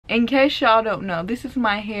In case y'all don't know, this is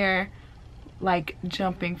my hair like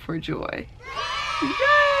jumping for joy.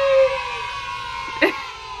 Yay!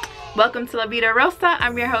 Welcome to LaVidaRosa.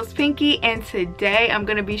 I'm your host Pinky, and today I'm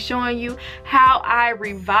going to be showing you how I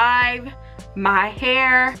revive my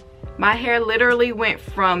hair. My hair literally went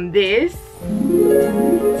from this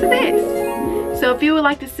to this. So if you would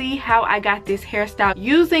like to see how I got this hairstyle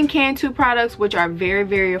using Canon products, which are very,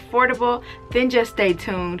 very affordable, then just stay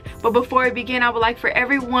tuned. But before we begin, I would like for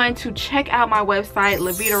everyone to check out my website,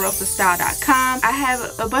 LaVidaRosaStyle.com. I have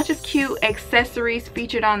a bunch of cute accessories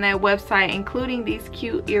featured on that website, including these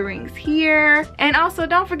cute earrings here. And also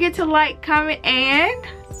don't forget to like, comment, and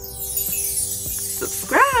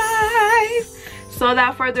subscribe. So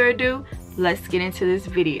without further ado, let's get into this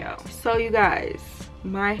video. So you guys,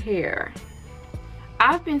 my hair.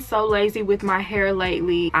 I've been so lazy with my hair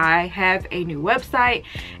lately. I have a new website,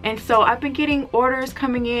 and so I've been getting orders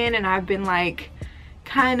coming in, and I've been like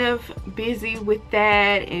kind of busy with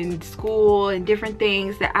that and school and different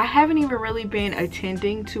things that I haven't even really been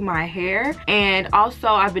attending to my hair. And also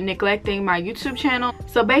I've been neglecting my YouTube channel.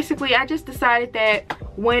 So basically I just decided that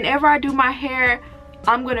whenever I do my hair,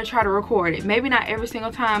 I'm gonna try to record it. Maybe not every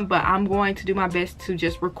single time, but I'm going to do my best to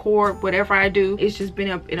just record whatever I do. It's just been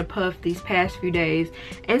up in a puff these past few days,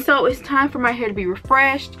 and so it's time for my hair to be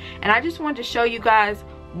refreshed. And I just wanted to show you guys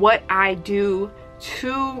what I do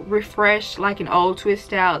to refresh like an old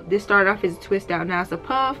twist out. This started off as a twist out, now it's a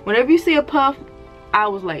puff. Whenever you see a puff, I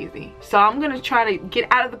was lazy, so I'm gonna try to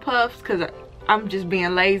get out of the puffs because I'm just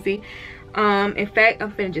being lazy. In fact,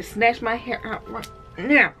 I'm finna just snatch my hair out right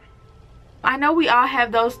now. I know we all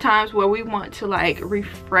have those times where we want to like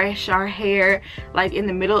refresh our hair like in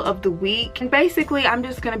the middle of the week, and basically I'm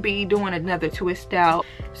just gonna be doing another twist out.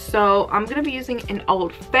 So I'm gonna be using an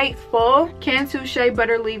Old Faithful Canon Shea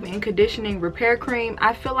Butter Leave-In Conditioning Repair Cream.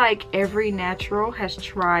 I feel like every natural has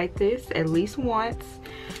tried this at least once.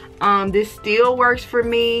 This still works for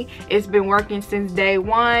me. It's been working since day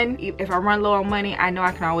one. If I run low on money, I know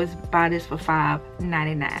I can always buy this for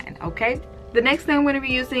 $5.99. okay? The next thing I'm going to be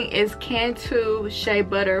using is Canon Shea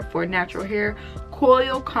Butter for Natural Hair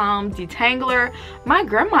Coil Calm Detangler. My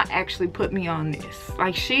grandma actually put me on this.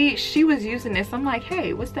 Like she was using this. I'm like,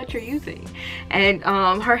 hey, what's that you're using? And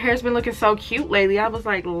her hair's been looking so cute lately. I was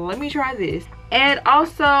like, let me try this. And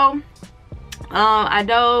also, I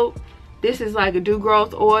know this is like a dew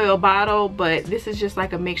growth oil bottle, but this is just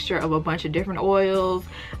like a mixture of a bunch of different oils.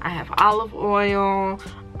 I have olive oil,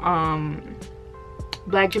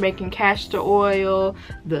 black Jamaican castor oil,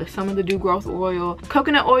 some of the dew growth oil,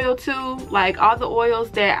 coconut oil too, like all the oils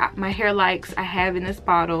that my hair likes I have in this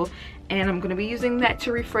bottle. And I'm gonna be using that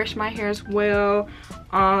to refresh my hair as well.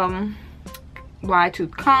 Wide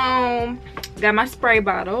tooth comb, got my spray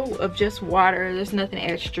bottle of just water. There's nothing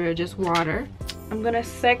extra, just water. I'm gonna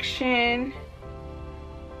section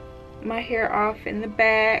my hair off in the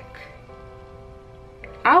back.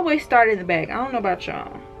 I always start in the back. I don't know about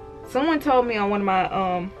y'all. Someone told me on one of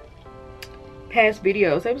my past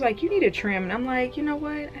videos, they was like, you need a trim. And I'm like, you know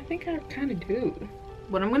what? I think I kind of do.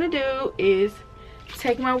 What I'm going to do is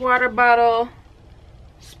take my water bottle,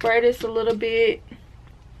 spray this a little bit.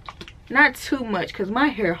 Not too much because my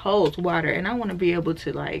hair holds water and I want to be able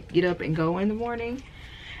to like get up and go in the morning.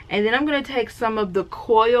 And then I'm going to take some of the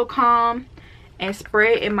Coil Calm and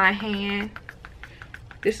spray it in my hand.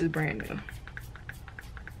 This is brand new.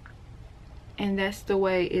 And that's the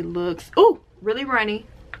way it looks. Ooh, really runny.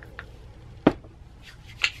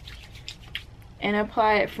 And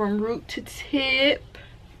apply it from root to tip.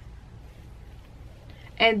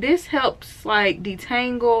 And this helps like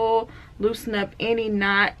detangle, loosen up any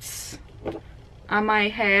knots I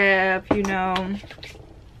might have, you know.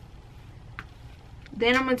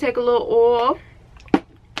 Then I'm gonna take a little oil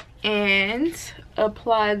and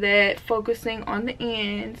apply that, focusing on the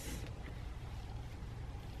ends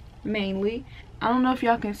mainly. I don't know if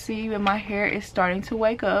y'all can see, but my hair is starting to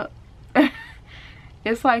wake up.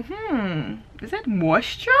 It's like, is that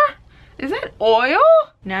moisture? Is that oil?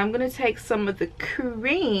 Now I'm gonna take some of the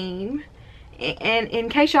cream, and in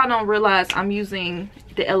case y'all don't realize, I'm using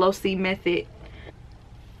the LOC method.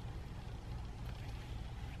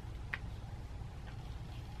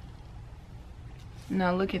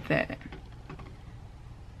 Now look at that.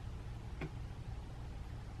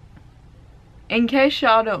 In case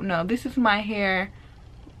y'all don't know, this is my hair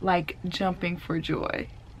like jumping for joy.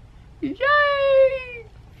 Yay!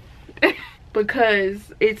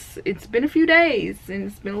 Because it's been a few days and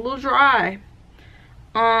it's been a little dry.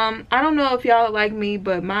 I don't know if y'all like me,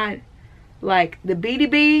 but my like the beady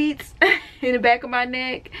beads in the back of my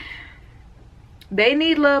neck, they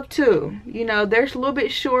need love too. You know, they're a little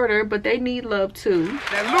bit shorter, but they need love too.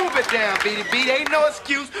 Now, a little bit down, BDB. Ain't no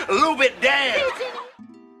excuse. A little bit down.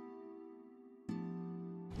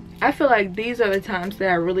 I feel like these are the times that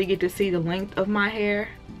I really get to see the length of my hair.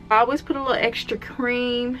 I always put a little extra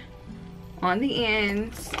cream on the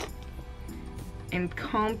ends and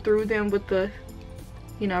comb through them with the,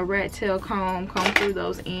 you know, rat tail comb through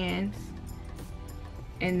those ends,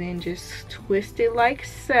 and then just twist it like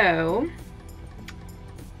so.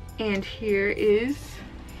 And here is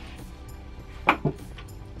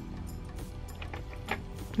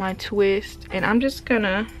my twist, and I'm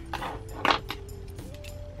gonna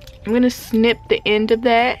snip the end of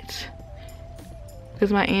that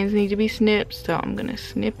because my ends need to be snipped, so I'm gonna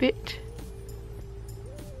snip it.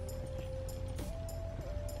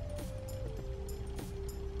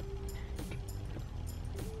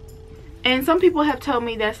 And some people have told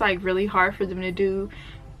me that's like really hard for them to do,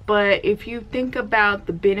 but if you think about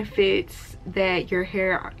the benefits that your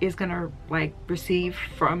hair is gonna like receive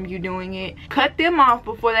from you doing it, cut them off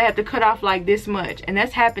before they have to cut off like this much. And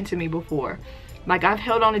that's happened to me before. Like, I've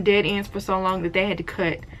held on to dead ends for so long that they had to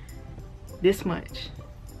cut this much,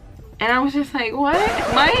 and I was just like, what?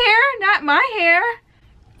 My hair? Not my hair.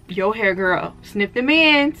 Your hair, girl. Snip them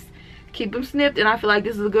ends, keep them snipped, and I feel like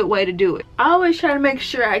this is a good way to do it. I always try to make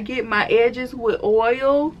sure I get my edges with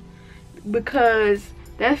oil, because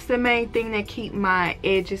that's the main thing that keep my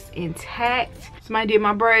edges intact. Somebody did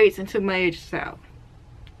my braids and took my edges out.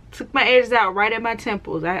 Took my edges out right at my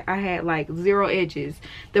temples. I had like 0 edges.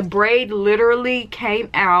 The braid literally came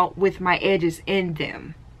out with my edges in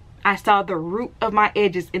them. I saw the root of my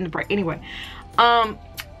edges in the braid. Anyway,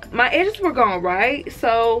 my edges were gone, right?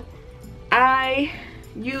 So I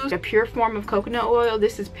used a pure form of coconut oil.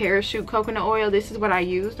 This is Parachute coconut oil. This is what I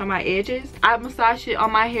used on my edges. I massaged it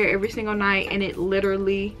on my hair every single night, and it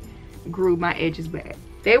literally grew my edges back.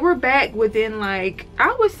 They were back within, like,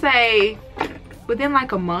 I would say within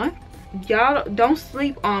like a month. Y'all don't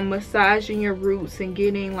sleep on massaging your roots and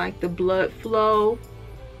getting like the blood flow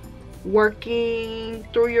working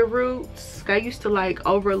through your roots. I used to like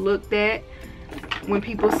overlook that when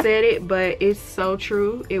people said it, but it's so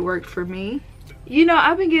true. It worked for me. You know,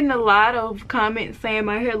 I've been getting a lot of comments saying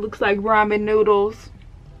my hair looks like ramen noodles.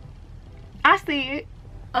 I see it.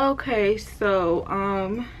 Okay,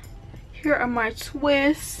 so here are my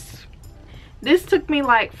twists. This took me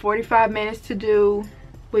like 45 minutes to do,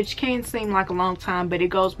 which can seem like a long time, but it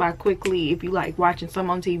goes by quickly if you like watching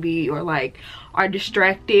some on TV or like are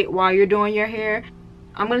distracted while you're doing your hair.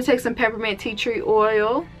 I'm gonna take some peppermint tea tree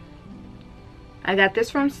oil. I got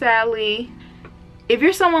this from Sally. If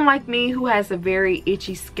you're someone like me who has a very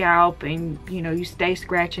itchy scalp and you know you stay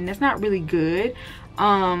scratching, that's not really good.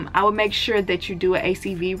 I would make sure that you do an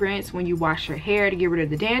ACV rinse when you wash your hair to get rid of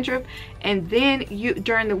the dandruff, and then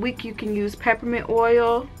during the week you can use peppermint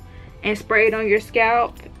oil and spray it on your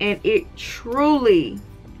scalp, and it truly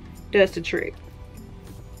does the trick.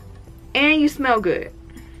 And you smell good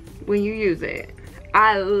when you use it.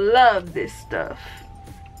 I love this stuff.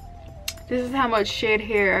 This is how much shed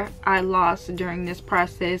hair I lost during this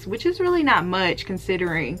process, which is really not much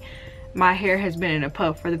considering my hair has been in a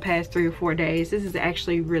puff for the past 3 or 4 days. This is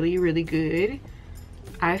actually really, really good,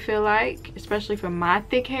 I feel like, especially for my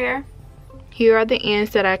thick hair. Here are the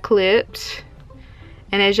ends that I clipped,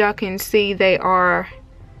 and as y'all can see, they are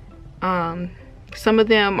some of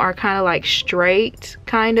them are kind of like straight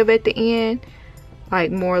kind of at the end,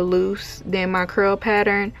 like more loose than my curl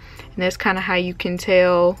pattern, and that's kind of how you can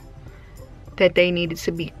tell that they needed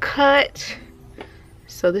to be cut.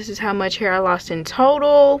 So this is how much hair I lost in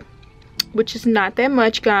total, which is not that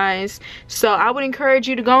much, guys. So I would encourage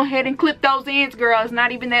you to go ahead and clip those ends, girl. It's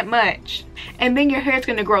not even that much, and then your hair is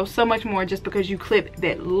going to grow so much more just because you clipped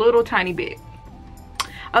that little tiny bit.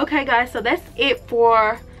 Okay guys, so that's it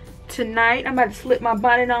for tonight. I'm about to slip my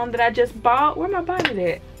bonnet on that I just bought. Where my bonnet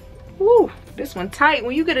at? Woo, this one tight.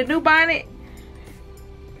 When you get a new bonnet,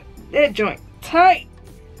 that joint tight.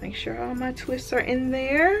 Make sure all my twists are in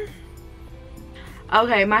there.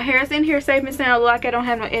 Okay, my hair is in here safe and sound. Like I don't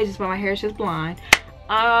have no edges, but my hair is just blonde.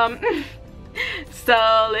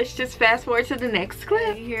 So let's just fast forward to the next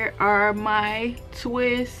clip. Here are my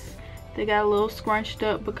twists. They got a little scrunched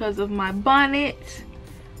up because of my bonnet,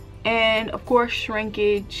 and of course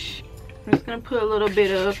shrinkage. I'm just gonna put a little bit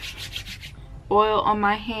of oil on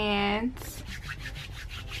my hands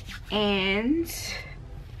and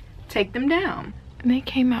take them down. And they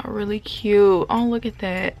came out really cute. Oh, look at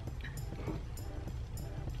that.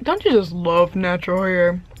 Don't you just love natural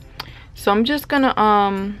hair? So I'm just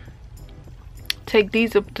gonna take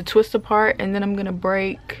these up to twist apart, and then I'm gonna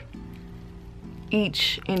break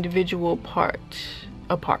each individual part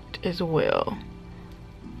apart as well.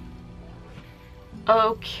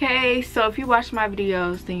 Okay, so if you watch my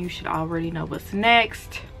videos, then you should already know what's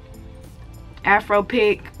next. Afro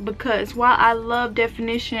pick, because while I love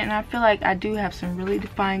definition, and I feel like I do have some really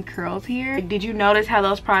defined curls here. Did you notice how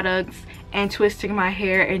those products and twisting my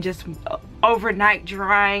hair and just overnight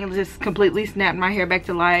drying just completely snapped my hair back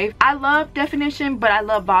to life? I love definition, but I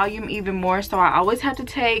love volume even more, so I always have to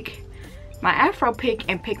take my Afro pick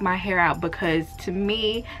and pick my hair out, because to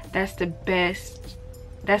me that's the best,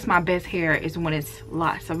 that's my best hair, is when it's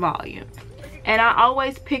lots of volume. And I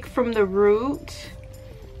always pick from the root,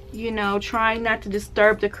 you know, trying not to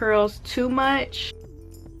disturb the curls too much.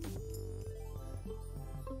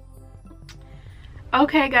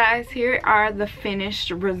 Okay guys, here are the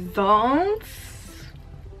finished results.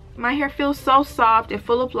 My hair feels so soft and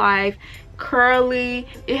full of life, curly.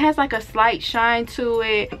 It has like a slight shine to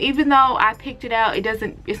it. Even though I picked it out,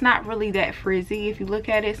 it's not really that frizzy. If you look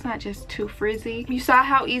at it, it's not just too frizzy. You saw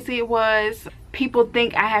how easy it was. People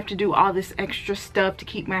think I have to do all this extra stuff to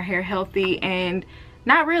keep my hair healthy, and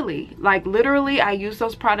not really. Like literally, I use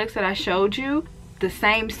those products that I showed you, the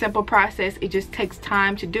same simple process. It just takes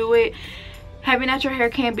time to do it. Having natural hair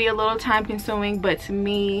can be a little time consuming, but to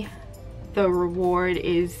me the reward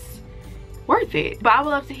is worth it. But I would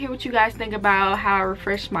love to hear what you guys think about how I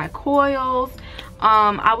refresh my coils.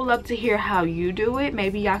 I would love to hear how you do it.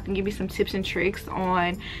 Maybe y'all can give me some tips and tricks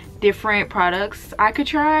on different products I could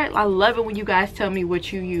try. I love it when you guys tell me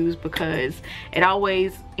what you use, because it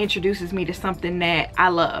always introduces me to something that I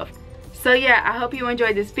love. So yeah, I hope you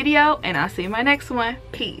enjoyed this video, and I'll see you in my next one.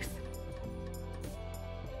 Peace.